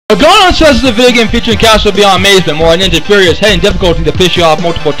Hagane says the video game featuring Castle Beyond Amazement, more Ninja Furious, heading difficulty to piss you off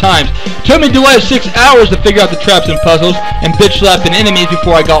multiple times. Took me a delay of 6 hours to figure out the traps and puzzles, and bitch slapping enemies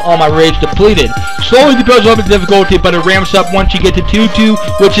before I got all my rage depleted. Slowly the puzzle up in difficulty, but it ramps up once you get to Tutu,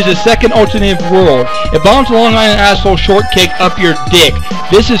 which is a second alternative world. It bombs a Long Island asshole short kick up your dick.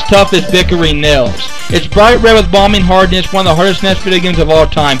 This is tough as Bickery nails. It's bright red with bombing hardness, one of the hardest Snes video games of all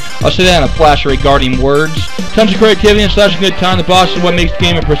time. I'll say that in a flash regarding words. Tons of creativity and such a good time. The boss is what makes the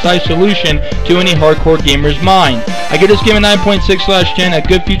game a precise solution to any hardcore gamer's mind. I give this game a 9.6/10, a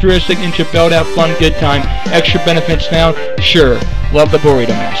good futuristic and chilled out fun good time. Extra benefits now? Sure. Love the Burrito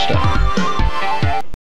Master.